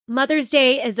Mother's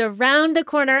Day is around the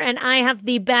corner and I have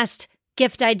the best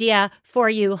gift idea for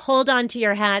you. Hold on to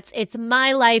your hats. It's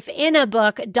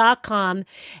mylifeinabook.com.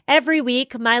 Every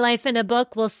week, My Life in a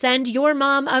Book will send your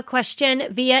mom a question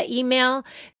via email.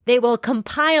 They will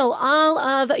compile all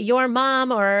of your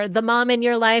mom or the mom in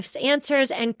your life's answers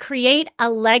and create a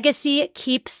legacy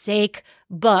keepsake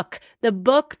book. The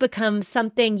book becomes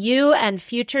something you and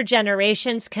future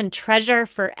generations can treasure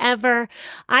forever.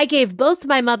 I gave both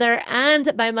my mother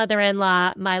and my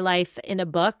mother-in-law My Life in a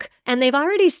Book, and they've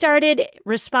already started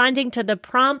responding to the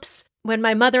prompts. When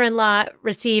my mother-in-law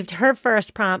received her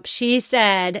first prompt, she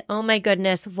said, "Oh my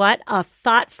goodness, what a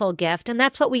thoughtful gift." And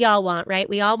that's what we all want, right?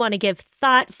 We all want to give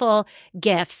thoughtful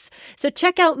gifts. So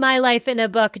check out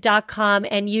mylifeinabook.com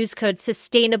and use code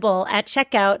SUSTAINABLE at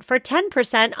checkout for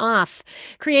 10% off.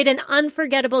 Create an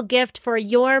unforgettable gift for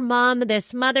your mom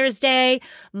this Mother's Day.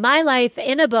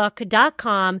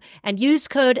 mylifeinabook.com and use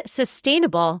code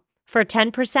SUSTAINABLE for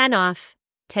 10% off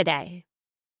today.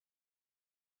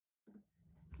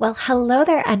 Well, hello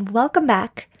there and welcome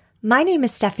back. My name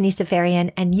is Stephanie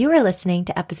Safarian and you are listening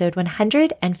to episode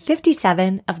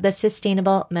 157 of the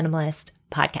Sustainable Minimalist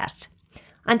podcast.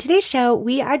 On today's show,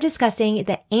 we are discussing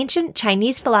the ancient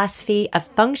Chinese philosophy of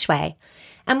Feng Shui,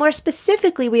 and more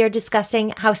specifically, we are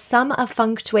discussing how some of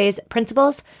Feng Shui's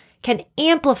principles can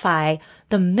amplify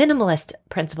the minimalist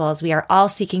principles we are all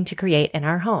seeking to create in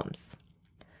our homes.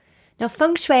 Now,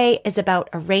 Feng Shui is about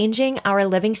arranging our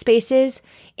living spaces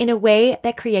in a way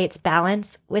that creates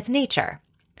balance with nature.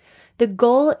 The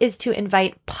goal is to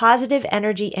invite positive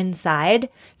energy inside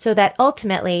so that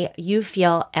ultimately you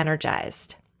feel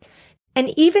energized.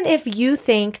 And even if you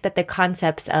think that the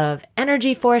concepts of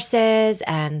energy forces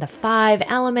and the 5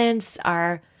 elements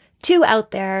are too out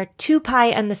there, too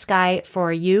pie in the sky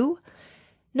for you,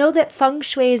 know that Feng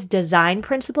Shui's design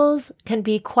principles can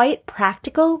be quite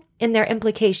practical in their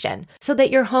implication so that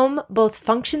your home both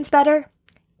functions better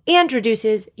and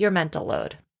reduces your mental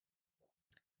load.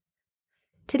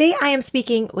 Today, I am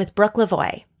speaking with Brooke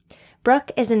Lavoie.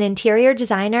 Brooke is an interior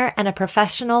designer and a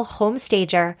professional home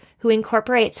stager who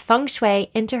incorporates Feng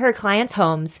Shui into her clients'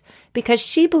 homes because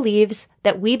she believes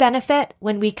that we benefit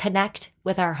when we connect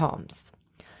with our homes.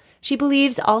 She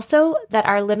believes also that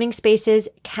our living spaces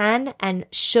can and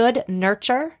should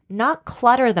nurture, not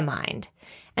clutter the mind.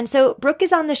 And so Brooke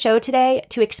is on the show today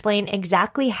to explain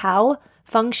exactly how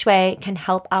Feng Shui can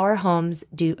help our homes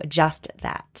do just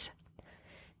that.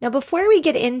 Now, before we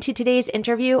get into today's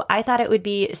interview, I thought it would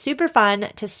be super fun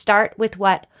to start with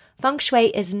what Feng Shui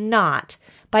is not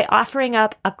by offering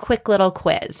up a quick little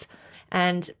quiz.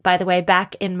 And by the way,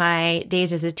 back in my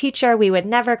days as a teacher, we would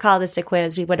never call this a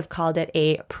quiz. We would have called it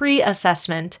a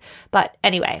pre-assessment. But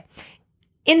anyway,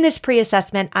 in this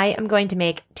pre-assessment, I am going to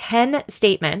make 10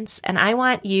 statements, and I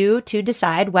want you to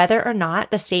decide whether or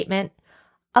not the statement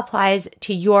applies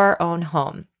to your own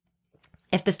home.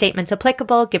 If the statement's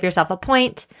applicable, give yourself a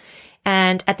point.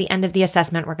 And at the end of the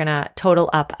assessment, we're going to total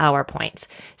up our points.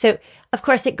 So, of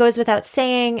course, it goes without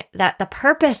saying that the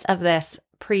purpose of this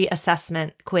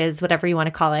pre-assessment quiz, whatever you want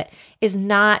to call it, is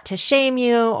not to shame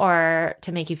you or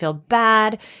to make you feel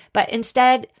bad, but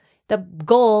instead the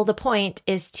goal, the point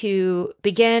is to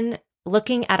begin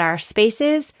looking at our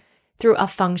spaces through a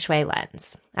Feng Shui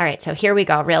lens. All right, so here we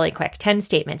go really quick. 10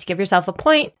 statements. Give yourself a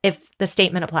point if the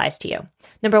statement applies to you.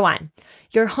 Number 1,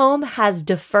 your home has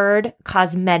deferred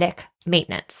cosmetic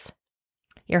maintenance.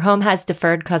 Your home has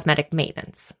deferred cosmetic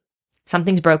maintenance.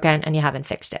 Something's broken and you haven't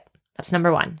fixed it. That's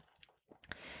number 1.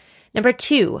 Number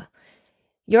 2,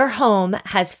 your home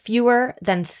has fewer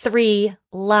than 3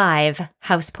 live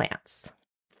houseplants.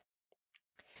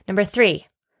 Number 3,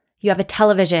 you have a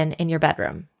television in your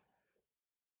bedroom.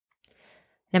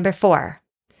 Number 4,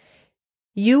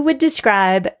 you would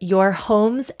describe your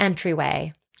home's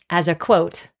entryway as a,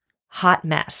 quote, hot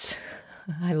mess.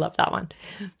 I love that one.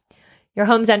 Your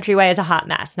home's entryway is a hot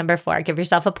mess. Number 4, give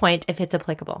yourself a point if it's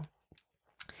applicable.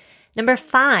 Number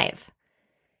 5,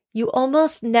 you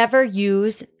almost never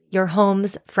use your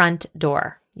home's front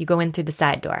door. You go in through the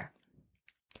side door.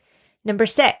 Number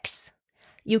 6,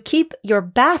 you keep your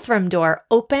bathroom door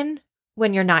open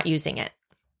when you're not using it.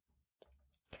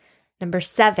 Number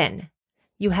 7,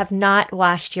 you have not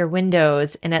washed your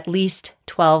windows in at least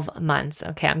 12 months.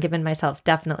 Okay, I'm giving myself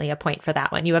definitely a point for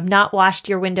that one. You have not washed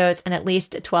your windows in at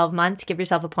least 12 months. Give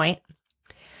yourself a point.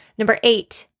 Number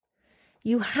 8,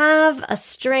 you have a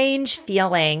strange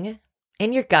feeling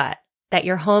in your gut that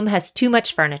your home has too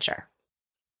much furniture.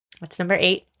 That's number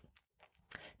 8.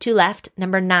 2 left.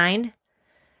 Number 9,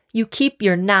 you keep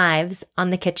your knives on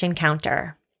the kitchen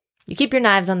counter. You keep your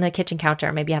knives on the kitchen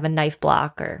counter. Maybe you have a knife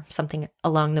block or something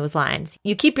along those lines.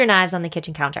 You keep your knives on the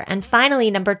kitchen counter. And finally,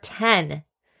 number 10,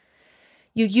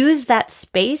 you use that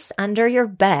space under your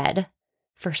bed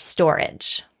for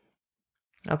storage.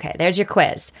 Okay, there's your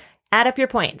quiz. Add up your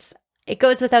points. It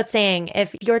goes without saying,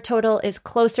 if your total is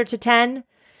closer to 10,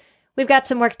 we've got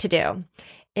some work to do.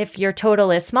 If your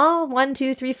total is small, 1,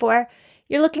 2, 3, 4,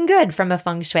 you're looking good from a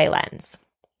Feng Shui lens.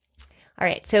 All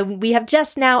right, so we have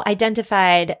just now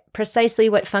identified precisely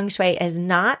what Feng Shui is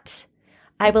not.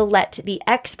 I will let the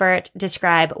expert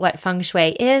describe what Feng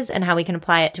Shui is and how we can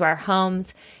apply it to our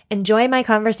homes. Enjoy my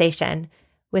conversation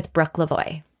with Brooke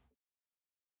Lavoie.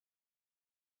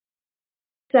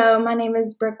 So my name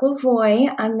is Brooke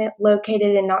Lavoie. I'm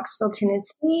located in Knoxville,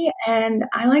 Tennessee, and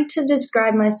I like to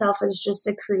describe myself as just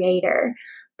a creator.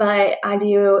 But I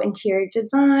do interior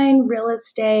design, real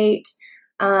estate,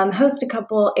 host a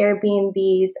couple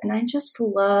Airbnbs, and I just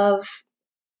love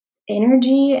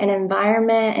energy and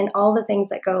environment and all the things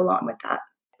that go along with that.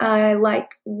 I like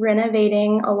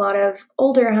renovating a lot of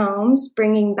older homes,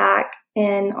 bringing back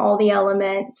in all the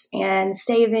elements and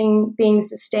saving, being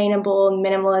sustainable and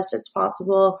minimalist as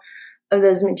possible of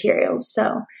those materials.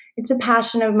 So it's a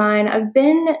passion of mine. I've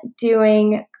been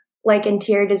doing like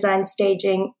interior design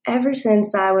staging ever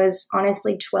since I was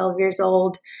honestly 12 years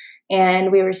old.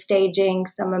 And we were staging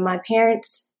some of my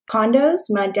parents' condos.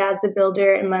 My dad's a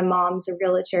builder and my mom's a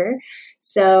realtor.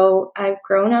 So I've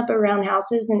grown up around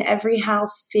houses, and every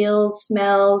house feels,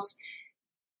 smells,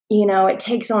 it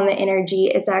takes on the energy.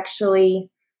 It's actually,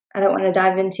 I don't want to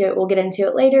dive into it. We'll get into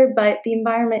it later, but the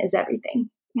environment is everything.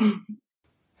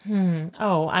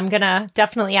 Oh, I'm going to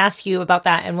definitely ask you about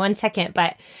that in one second,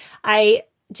 but I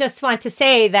just want to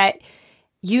say that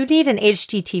you need an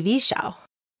HGTV show.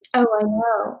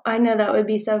 Oh, I know that would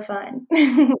be so fun.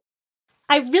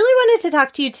 I really wanted to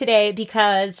talk to you today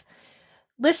because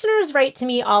listeners write to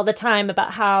me all the time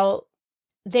about how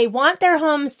they want their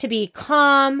homes to be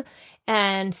calm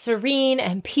and serene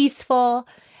and peaceful,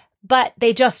 but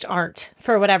they just aren't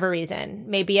for whatever reason.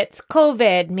 Maybe it's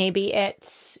COVID, maybe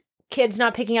it's kids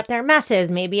not picking up their messes,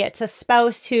 maybe it's a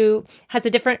spouse who has a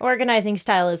different organizing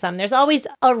style as them. There's always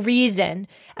a reason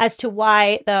as to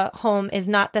why the home is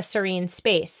not the serene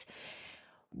space.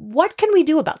 What can we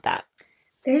do about that?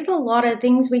 There's a lot of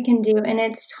things we can do, and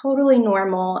it's totally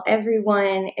normal.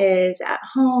 Everyone is at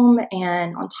home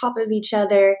and on top of each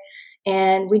other,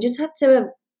 and we just have to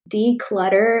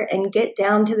declutter and get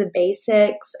down to the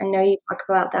basics. I know you talk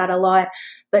about that a lot,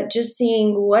 but just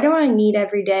seeing what do I need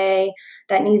every day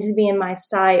that needs to be in my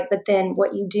sight, but then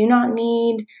what you do not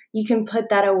need, you can put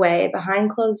that away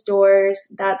behind closed doors.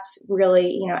 That's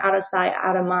really, out of sight,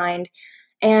 out of mind.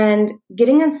 And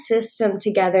getting a system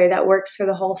together that works for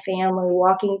the whole family,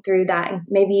 walking through that and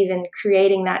maybe even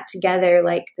creating that together,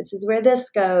 like this is where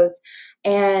this goes.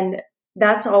 And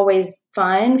that's always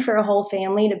fun for a whole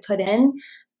family to put in,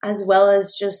 as well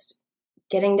as just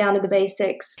getting down to the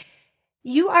basics.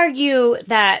 You argue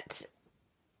that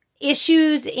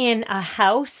issues in a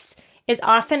house is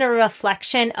often a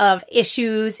reflection of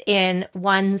issues in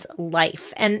one's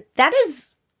life. And that is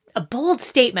a bold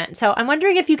statement. So I'm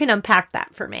wondering if you can unpack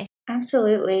that for me.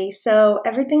 Absolutely. So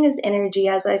everything is energy,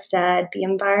 as I said. The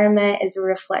environment is a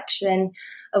reflection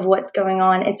of what's going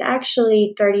on. It's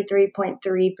actually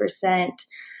 33.3%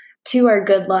 to our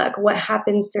good luck. What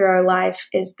happens through our life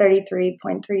is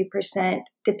 33.3%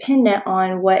 dependent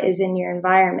on what is in your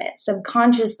environment.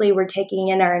 Subconsciously, we're taking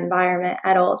in our environment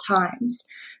at all times.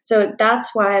 So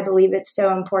that's why I believe it's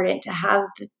so important to have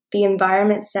the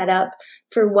environment set up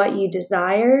for what you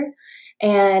desire.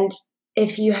 And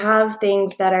if you have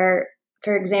things that are,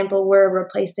 for example, we're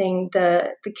replacing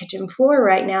the kitchen floor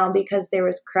right now because there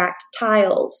was cracked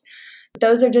tiles.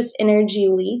 Those are just energy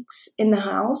leaks in the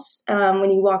house.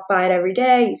 When you walk by it every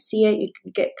day, you see it, you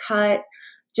can get cut.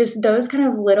 Just those kind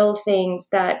of little things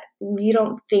that you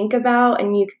don't think about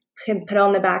and you can put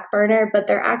on the back burner, but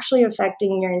they're actually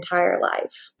affecting your entire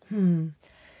life.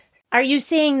 Are you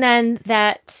saying then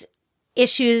that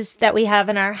issues that we have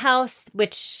in our house,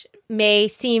 which may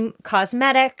seem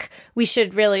cosmetic, we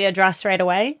should really address right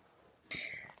away?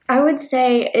 I would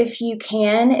say if you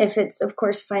can, if it's, of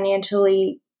course,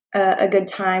 financially a good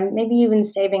time, maybe even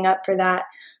saving up for that.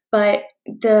 But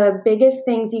the biggest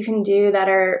things you can do that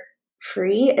are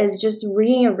free is just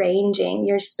rearranging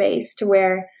your space to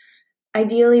where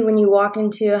ideally, when you walk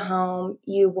into a home,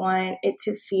 you want it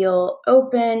to feel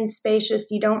open,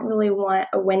 spacious. You don't really want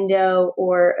a window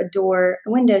or a door. A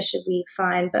window should be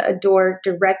fine, but a door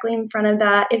directly in front of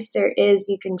that. If there is,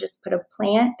 you can just put a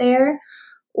plant there,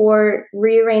 or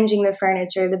rearranging the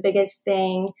furniture. The biggest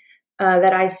thing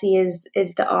that I see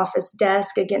is the office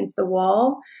desk against the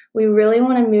wall. We really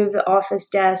want to move the office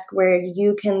desk where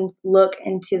you can look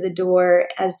into the door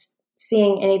as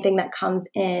seeing anything that comes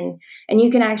in. And you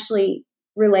can actually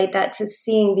relate that to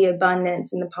seeing the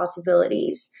abundance and the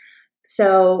possibilities.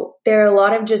 So there are a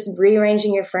lot of just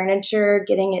rearranging your furniture,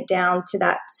 getting it down to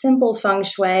that simple feng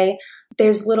shui.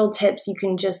 There's little tips you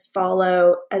can just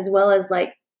follow, as well as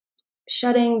like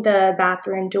shutting the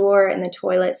bathroom door and the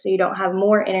toilet so you don't have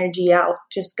more energy out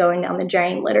just going down the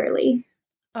drain, literally.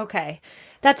 Okay.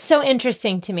 That's so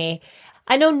interesting to me.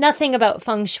 I know nothing about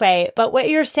feng shui, but what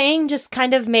you're saying just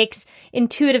kind of makes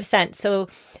intuitive sense. So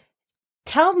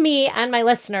tell me and my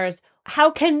listeners, how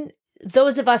can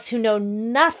those of us who know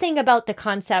nothing about the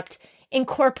concept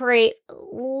incorporate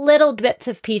little bits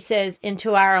of pieces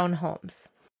into our own homes?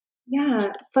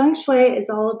 Yeah, Feng Shui is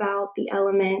all about the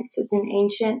elements. It's an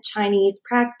ancient Chinese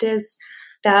practice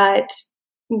that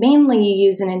mainly you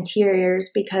use in interiors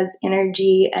because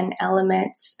energy and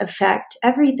elements affect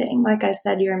everything. Like I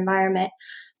said, your environment.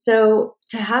 So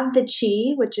to have the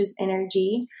qi, which is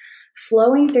energy,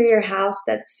 flowing through your house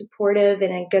that's supportive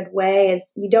in a good way,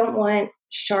 is you don't want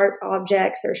sharp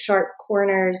objects or sharp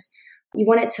corners. You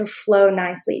want it to flow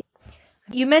nicely.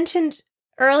 You mentioned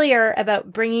earlier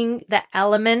about bringing the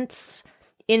elements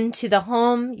into the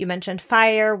home. You mentioned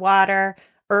fire, water,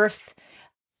 earth.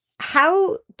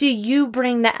 How do you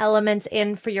bring the elements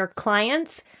in for your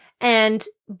clients? And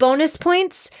bonus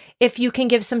points, if you can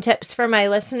give some tips for my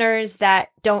listeners that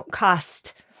don't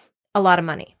cost a lot of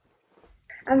money.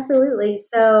 Absolutely.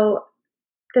 So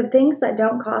the things that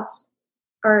don't cost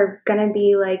are going to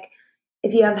be like,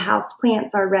 if you have house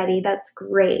plants already, that's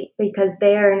great because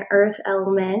they are an earth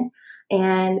element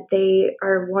and they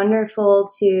are wonderful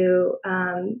to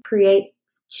create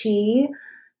chi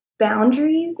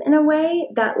boundaries in a way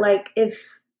that, like, if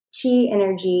chi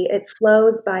energy, it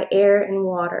flows by air and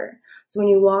water. So when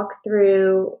you walk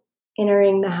through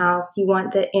entering the house, you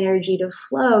want the energy to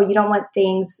flow. You don't want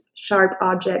things, sharp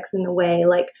objects in the way.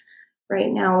 Like right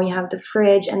now we have the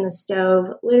fridge and the stove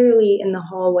literally in the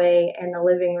hallway and the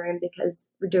living room because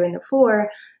we're doing the floor.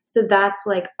 So that's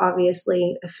like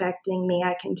obviously affecting me,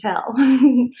 I can tell.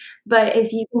 But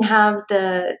if you can have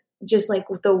just like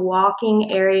the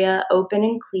walking area open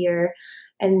and clear,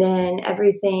 and then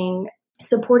everything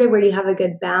supported where you have a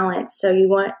good balance. So you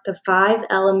want the 5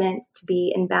 elements to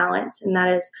be in balance, and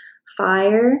that is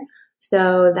fire.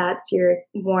 So that's your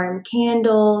warm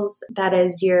candles. That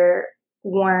is your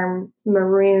warm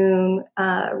maroon,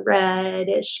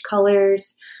 reddish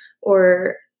colors,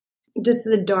 or just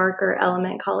the darker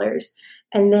element colors.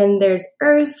 And then there's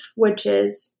earth, which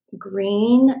is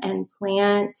green and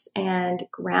plants and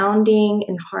grounding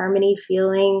and harmony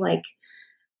feeling. Like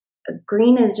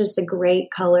green is just a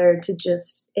great color to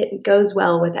it goes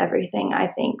well with everything. I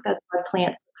think that's why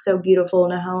plants look so beautiful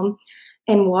in a home.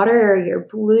 And water are your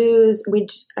blues,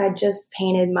 which I just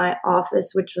painted my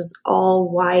office, which was all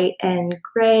white and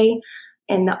gray.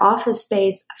 In the office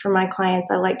space for my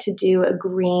clients, I like to do a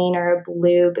green or a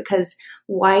blue because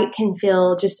white can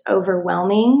feel just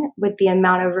overwhelming with the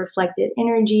amount of reflected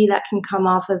energy that can come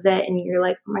off of it. And you're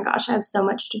like, oh my gosh, I have so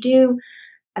much to do.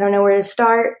 I don't know where to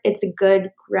start. It's a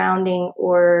good grounding,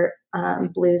 or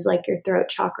blues like your throat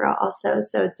chakra also.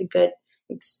 So it's a good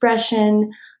expression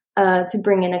to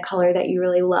bring in a color that you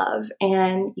really love.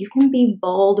 And you can be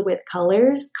bold with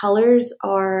colors.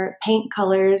 Paint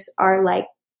colors are like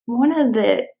one of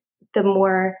the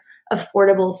more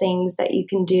affordable things that you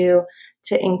can do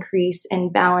to increase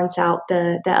and balance out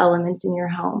the elements in your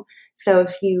home. So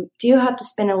if you do have to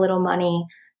spend a little money,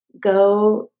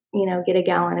 go, get a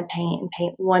gallon of paint and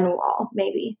paint one wall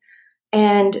maybe.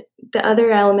 And the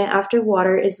other element after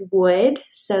water is wood.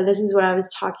 So this is what I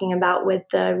was talking about with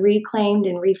the reclaimed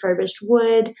and refurbished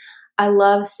wood. I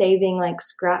love saving like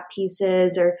scrap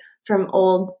pieces or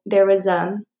there was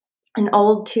an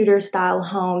old Tudor style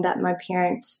home that my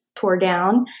parents tore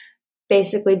down,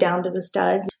 basically down to the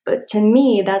studs. But to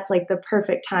me, that's like the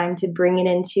perfect time to bring it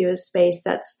into a space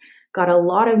that's got a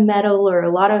lot of metal or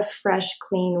a lot of fresh,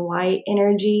 clean white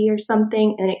energy or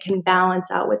something, and it can balance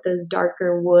out with those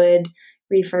darker wood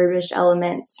refurbished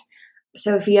elements.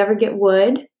 So if you ever get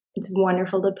wood, it's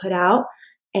wonderful to put out.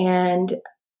 And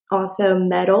also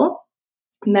metal.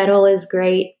 Metal is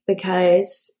great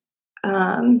because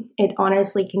it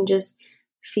honestly can just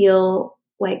feel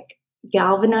like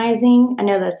galvanizing. I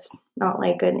know that's not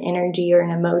like an energy or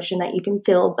an emotion that you can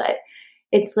feel, but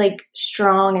it's like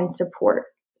strong and support.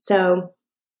 So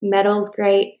metal's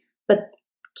great, but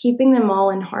keeping them all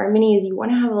in harmony is you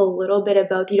want to have a little bit of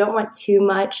both. You don't want too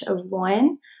much of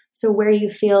one. So where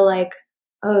you feel like,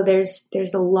 oh, there's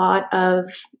a lot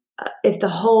of if the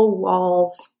whole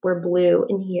walls were blue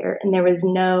in here and there was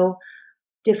no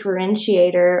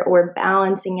differentiator or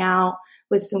balancing out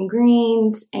with some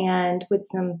greens and with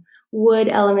some wood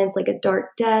elements like a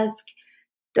dark desk,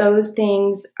 those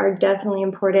things are definitely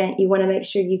important. You want to make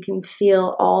sure you can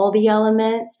feel all the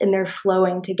elements and they're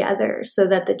flowing together so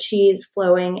that the chi is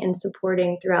flowing and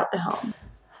supporting throughout the home.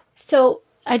 So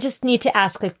I just need to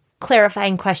ask a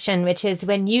clarifying question, which is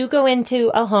when you go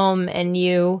into a home and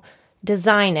you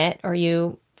design it or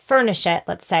you furnish it,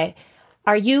 let's say,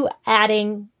 are you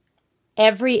adding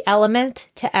every element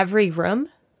to every room?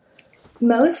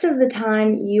 Most of the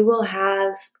time you will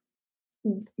have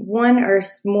one or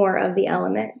more of the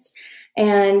elements,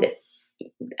 and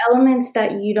elements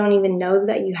that you don't even know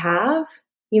that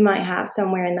you might have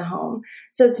somewhere in the home.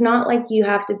 So it's not like you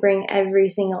have to bring every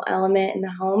single element in the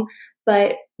home,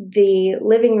 but the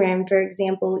living room, for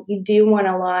example, you do want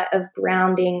a lot of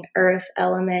grounding earth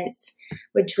elements,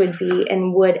 which would be,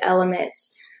 and wood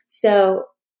elements. So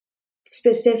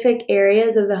specific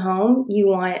areas of the home, you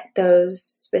want those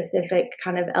specific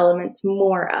kind of elements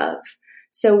more of.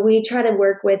 So we try to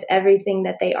work with everything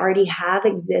that they already have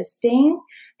existing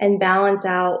and balance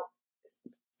out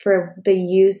for the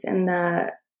use and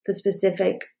the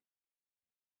specific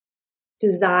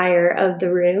desire of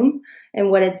the room and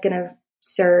what it's going to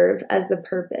serve as the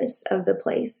purpose of the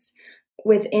place.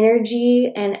 With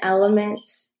energy and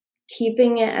elements,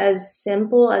 keeping it as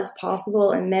simple as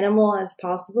possible and minimal as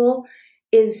possible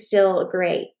is still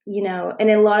great,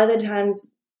 and a lot of the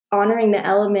times honoring the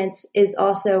elements is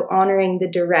also honoring the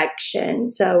direction.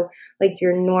 So like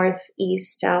your north,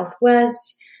 east, south,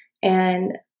 west,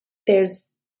 and there's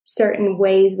certain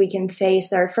ways we can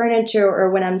face our furniture,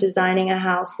 or when I'm designing a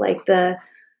house, like the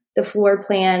floor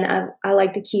plan, I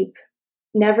like to keep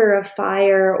never a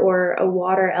fire or a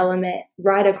water element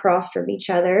right across from each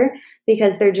other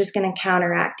because they're just going to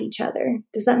counteract each other.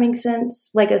 Does that make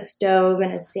sense? Like a stove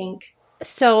and a sink.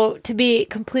 So to be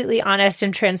completely honest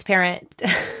and transparent,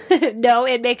 no,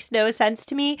 it makes no sense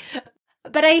to me.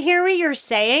 But I hear what you're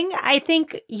saying. I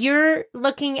think you're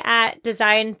looking at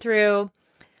design through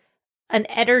an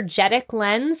energetic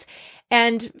lens.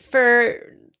 And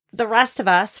for the rest of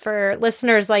us, for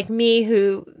listeners like me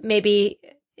who maybe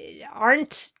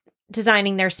aren't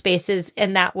designing their spaces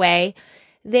in that way,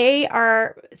 they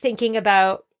are thinking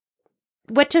about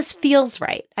what just feels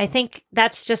right. I think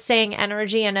that's just saying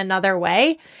energy in another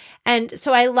way. And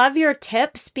so I love your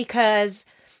tips because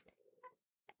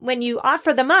when you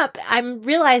offer them up, I'm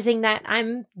realizing that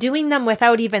I'm doing them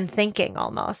without even thinking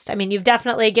almost. I mean, you've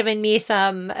definitely given me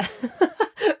some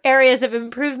areas of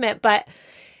improvement, but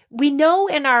we know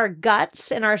in our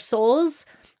guts and our souls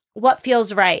what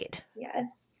feels right. Yes,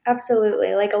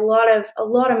 absolutely. Like a lot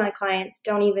of my clients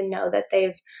don't even know that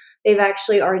they've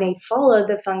actually already followed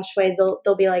the feng shui.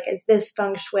 They'll be like, is this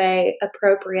feng shui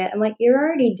appropriate? I'm like, you're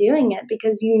already doing it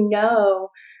because you know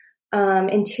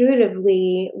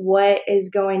intuitively what is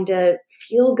going to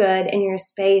feel good in your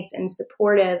space and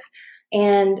supportive.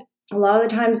 And a lot of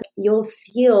the times you'll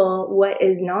feel what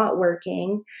is not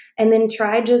working and then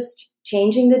try just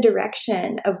changing the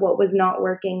direction of what was not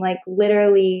working, like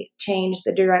literally change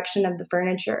the direction of the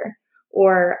furniture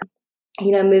or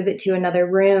move it to another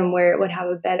room where it would have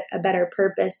a better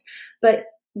purpose. But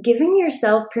giving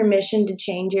yourself permission to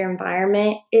change your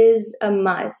environment is a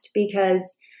must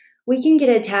because we can get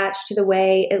attached to the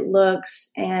way it looks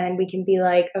and we can be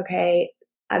like, okay,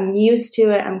 I'm used to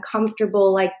it. I'm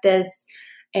comfortable like this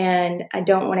and I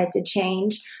don't want it to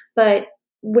change. But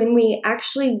when we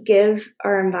actually give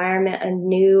our environment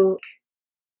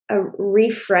a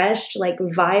refreshed, like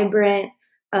vibrant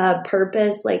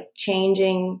purpose, like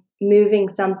changing, moving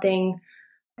something,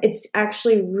 it's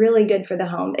actually really good for the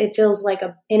home. It feels like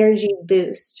an energy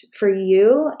boost for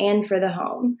you and for the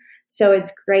home. So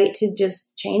it's great to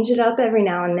just change it up every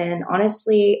now and then.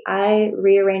 Honestly, I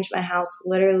rearrange my house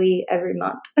literally every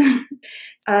month.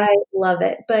 I love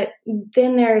it. But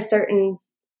then there are certain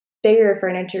bigger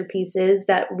furniture pieces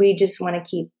that we just want to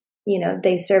keep,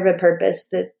 they serve a purpose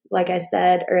that, like I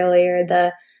said earlier,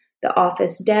 the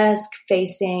office desk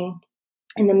facing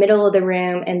in the middle of the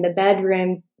room and the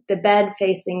bed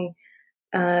facing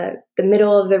the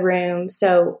middle of the room.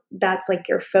 So that's like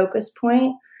your focus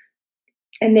point.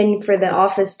 And then for the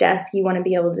office desk, you want to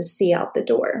be able to see out the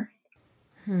door.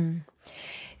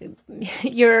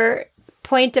 Your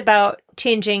point about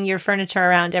changing your furniture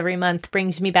around every month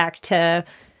brings me back to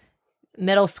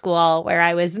middle school where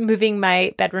I was moving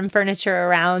my bedroom furniture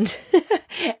around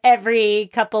every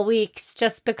couple weeks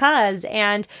just because.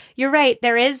 And you're right,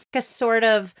 there is a sort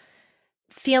of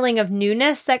feeling of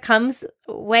newness that comes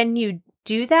when you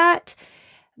do that.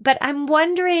 But I'm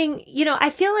wondering, I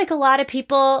feel like a lot of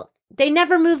people, they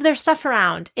never move their stuff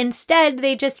around. Instead,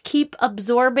 they just keep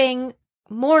absorbing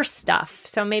more stuff.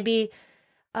 So maybe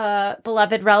a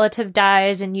beloved relative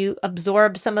dies and you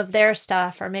absorb some of their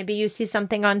stuff, or maybe you see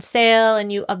something on sale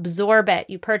and you absorb it,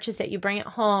 you purchase it, you bring it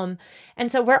home.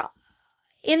 And so we're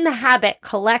in the habit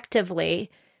collectively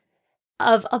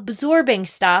of absorbing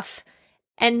stuff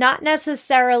and not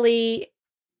necessarily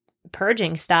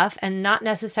purging stuff and not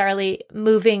necessarily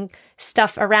moving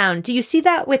stuff around. Do you see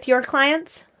that with your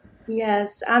clients?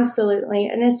 Yes, absolutely.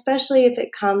 And especially if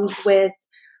it comes with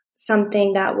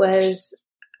something that was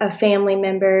a family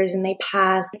member's and they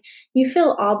passed, you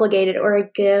feel obligated, or a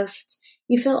gift,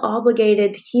 you feel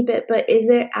obligated to keep it. But is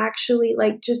it actually,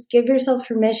 just give yourself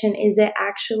permission. Is it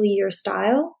actually your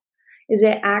style? Is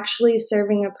it actually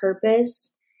serving a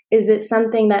purpose? Is it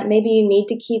something that maybe you need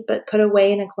to keep but put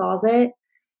away in a closet?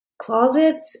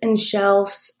 Closets and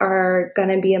shelves are going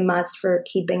to be a must for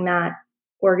keeping that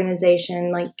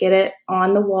organization. Get it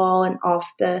on the wall and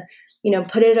off the,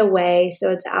 put it away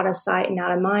so it's out of sight and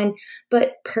out of mind.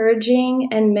 But purging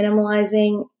and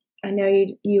minimalizing, I know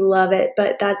you love it,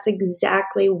 but that's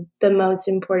exactly the most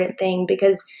important thing,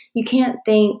 because you can't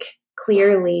think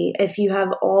clearly if you have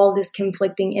all this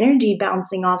conflicting energy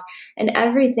bouncing off, and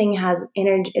everything has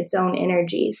its own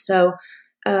energy. So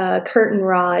a curtain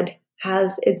rod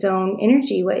has its own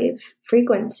energy wave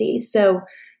frequency. So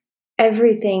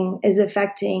everything is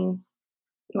affecting,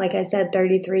 like I said,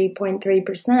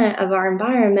 33.3% of our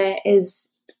environment is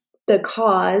the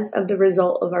cause of the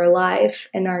result of our life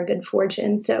and our good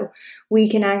fortune. So we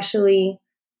can actually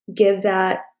give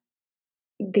that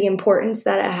the importance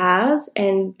that it has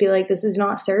and be like, this is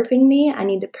not serving me. I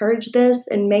need to purge this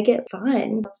and make it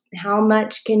fun. How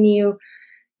much can you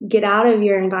get out of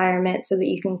your environment so that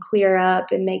you can clear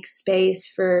up and make space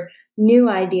for new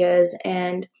ideas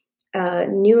and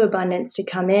new abundance to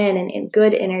come in, and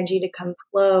good energy to come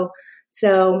flow?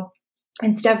 So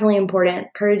it's definitely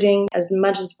important. Purging as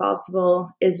much as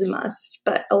possible is a must.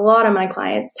 But a lot of my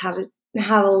clients have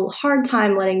a hard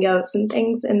time letting go of some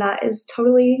things, and that is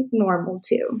totally normal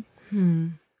too.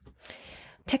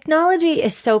 Technology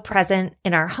is so present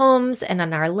in our homes and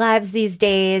in our lives these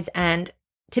days. And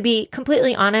to be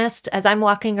completely honest, as I'm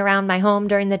walking around my home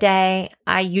during the day,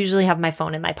 I usually have my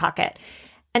phone in my pocket.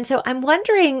 And so I'm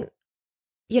wondering,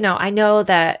 I know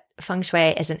that Feng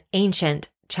Shui is an ancient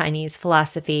Chinese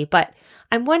philosophy, but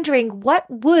I'm wondering, what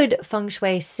would Feng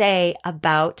Shui say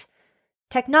about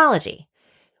technology?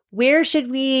 Where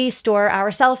should we store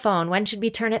our cell phone? When should we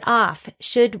turn it off?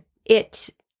 Should it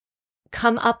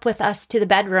come up with us to the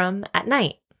bedroom at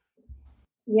night?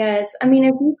 Yes. I mean,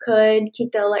 if you could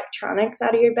keep the electronics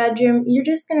out of your bedroom, you're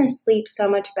just going to sleep so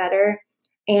much better,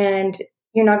 and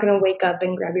you're not going to wake up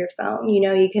and grab your phone.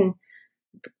 You can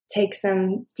take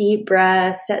some deep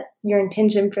breaths, set your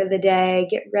intention for the day,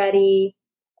 get ready,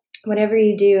 whatever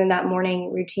you do in that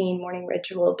morning routine, morning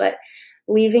ritual. But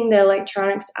leaving the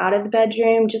electronics out of the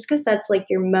bedroom, just because that's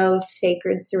your most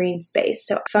sacred, serene space.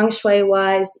 So Feng Shui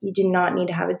wise, you do not need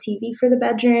to have a TV for the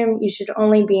bedroom. You should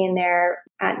only be in there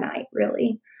at night,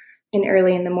 really, and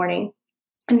early in the morning.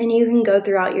 And then you can go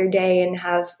throughout your day and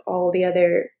have all the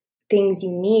other things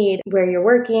you need where you're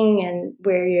working and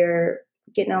where you're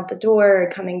getting out the door or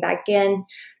coming back in.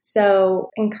 So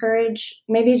encourage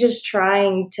maybe just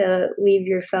trying to leave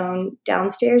your phone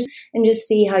downstairs and just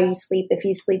see how you sleep, if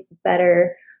you sleep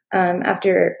better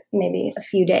after maybe a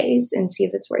few days, and see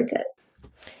if it's worth it.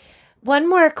 One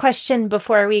more question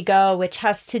before we go, which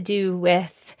has to do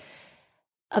with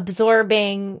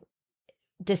absorbing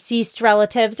deceased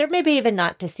relatives, or maybe even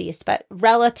not deceased, but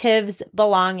relatives'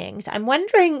 belongings. I'm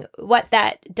wondering what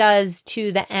that does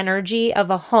to the energy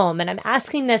of a home. And I'm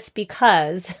asking this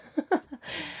because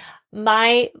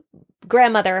my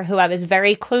grandmother, who I was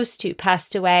very close to,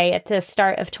 passed away at the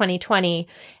start of 2020,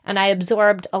 and I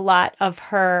absorbed a lot of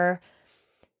her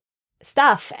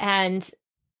stuff. And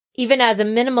even as a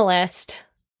minimalist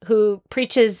who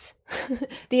preaches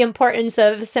the importance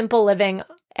of simple living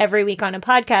every week on a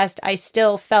podcast, I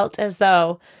still felt as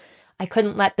though I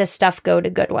couldn't let this stuff go to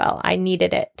Goodwill. I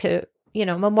needed it to,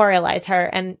 memorialize her.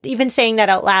 And even saying that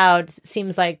out loud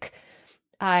seems like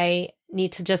I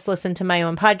need to just listen to my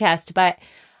own podcast, but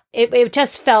it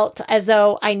just felt as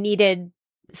though I needed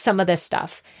some of this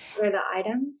stuff. What are the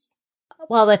items?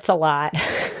 Well, it's a lot.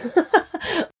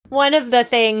 One of the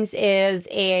things is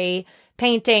a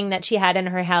painting that she had in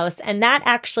her house, and that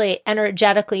actually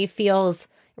energetically feels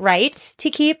right to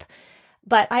keep.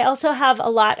 But I also have a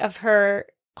lot of her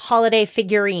holiday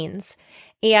figurines,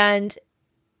 and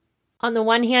on the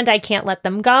one hand, I can't let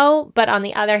them go, but on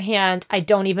the other hand, I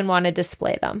don't even want to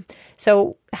display them.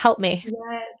 So help me.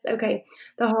 Yes. Okay.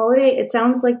 The holiday, it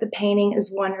sounds like the painting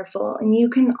is wonderful, and you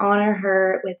can honor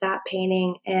her with that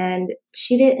painting. And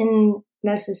she didn't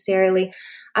necessarily,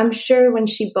 I'm sure when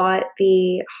she bought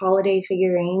the holiday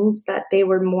figurines that they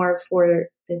were more for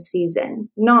the season,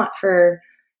 not for,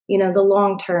 the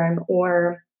long term,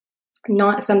 or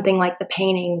not something like the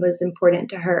painting was important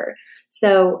to her.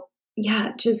 So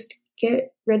yeah, just get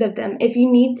rid of them. If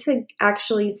you need to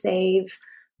actually save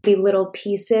the little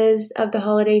pieces of the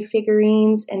holiday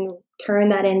figurines and turn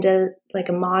that into like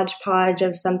a Mod Podge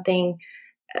of something,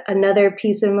 another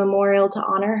piece of memorial to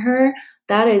honor her,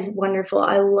 that is wonderful.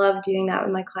 I love doing that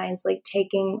with my clients, like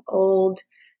taking old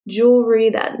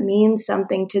jewelry that means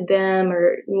something to them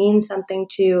or means something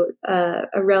to a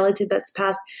relative that's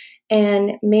passed.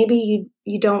 And maybe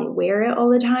you don't wear it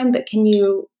all the time, but can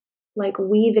you like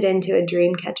weave it into a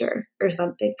dream catcher or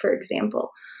something, for example?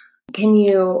 Can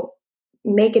you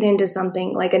make it into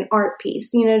something like an art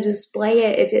piece, display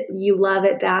it if you love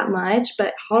it that much?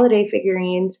 But holiday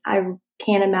figurines, I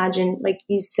can't imagine, like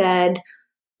you said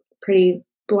pretty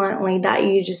bluntly, that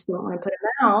you just don't want to put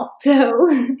them out. So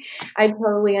I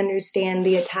totally understand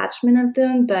the attachment of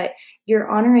them, but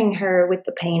you're honoring her with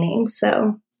the painting.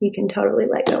 So you can totally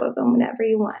let go of them whenever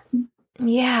you want.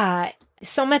 Yeah.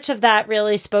 So much of that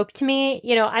really spoke to me.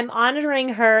 I'm honoring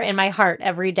her in my heart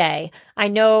every day. I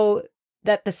know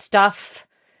that the stuff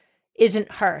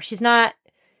isn't her. She's not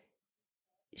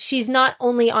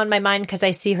only on my mind because I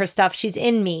see her stuff. She's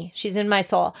in me. She's in my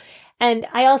soul. And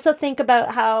I also think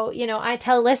about how, I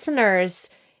tell listeners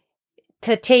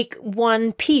to take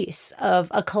one piece of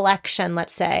a collection,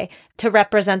 let's say, to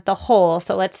represent the whole.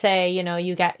 So let's say,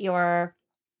 you get your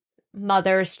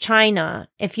mother's china.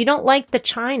 If you don't like the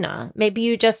china, maybe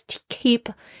you just keep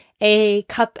a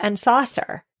cup and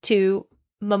saucer to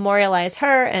memorialize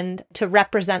her and to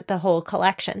represent the whole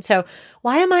collection. So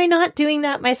why am I not doing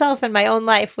that myself in my own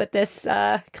life with this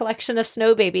collection of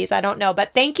snow babies? I don't know.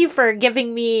 But thank you for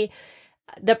giving me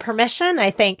the permission,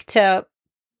 I think, to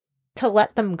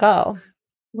let them go.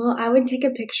 Well, I would take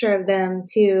a picture of them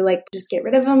too, like just get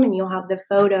rid of them and you'll have the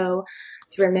photo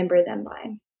to remember them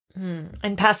by.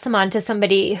 And pass them on to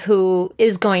somebody who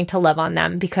is going to love on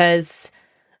them, because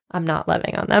I'm not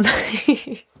loving on them.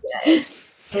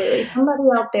 Yes, totally. Somebody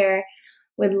out there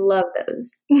would love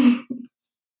those.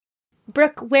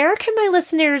 Brooke, where can my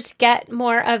listeners get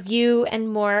more of you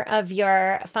and more of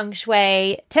your feng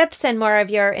shui tips and more of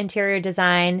your interior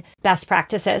design best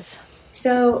practices?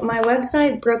 So my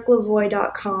website,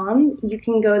 brookelavoy.com, you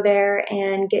can go there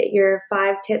and get your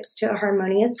 5 tips to a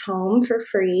harmonious home for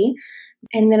free.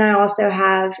 And then I also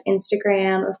have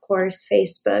Instagram, of course,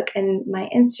 Facebook, and my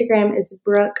Instagram is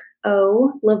Brooke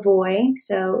O. Lavoy.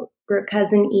 So Brooke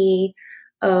has an E,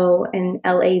 O, and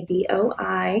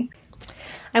Lavoi.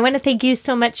 I want to thank you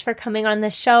so much for coming on the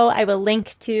show. I will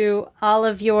link to all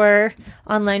of your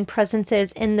online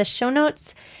presences in the show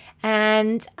notes.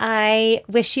 And I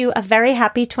wish you a very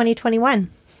happy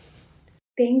 2021.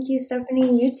 Thank you,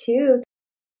 Stephanie. You too.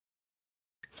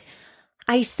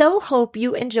 I so hope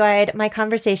you enjoyed my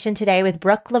conversation today with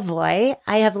Brooke Lavoy.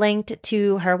 I have linked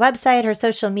to her website, her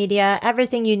social media,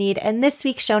 everything you need in this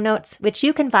week's show notes, which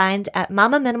you can find at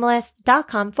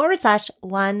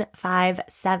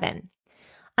mamaminimalist.com/157.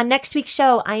 On next week's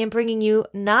show, I am bringing you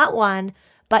not one,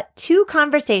 but 2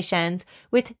 conversations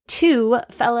with 2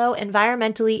 fellow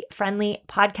environmentally friendly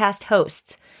podcast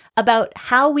hosts about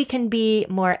how we can be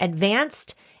more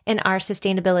advanced in our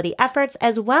sustainability efforts,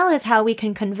 as well as how we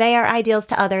can convey our ideals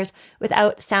to others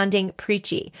without sounding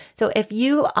preachy. So if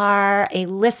you are a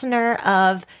listener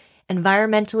of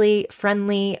environmentally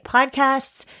friendly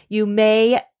podcasts, you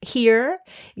may hear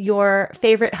your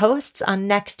favorite hosts on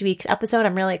next week's episode.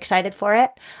 I'm really excited for it.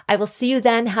 I will see you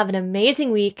then. Have an amazing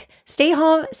week. Stay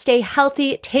home, stay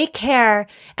healthy, take care,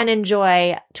 and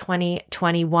enjoy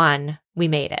 2021. We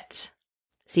made it.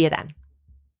 See you then.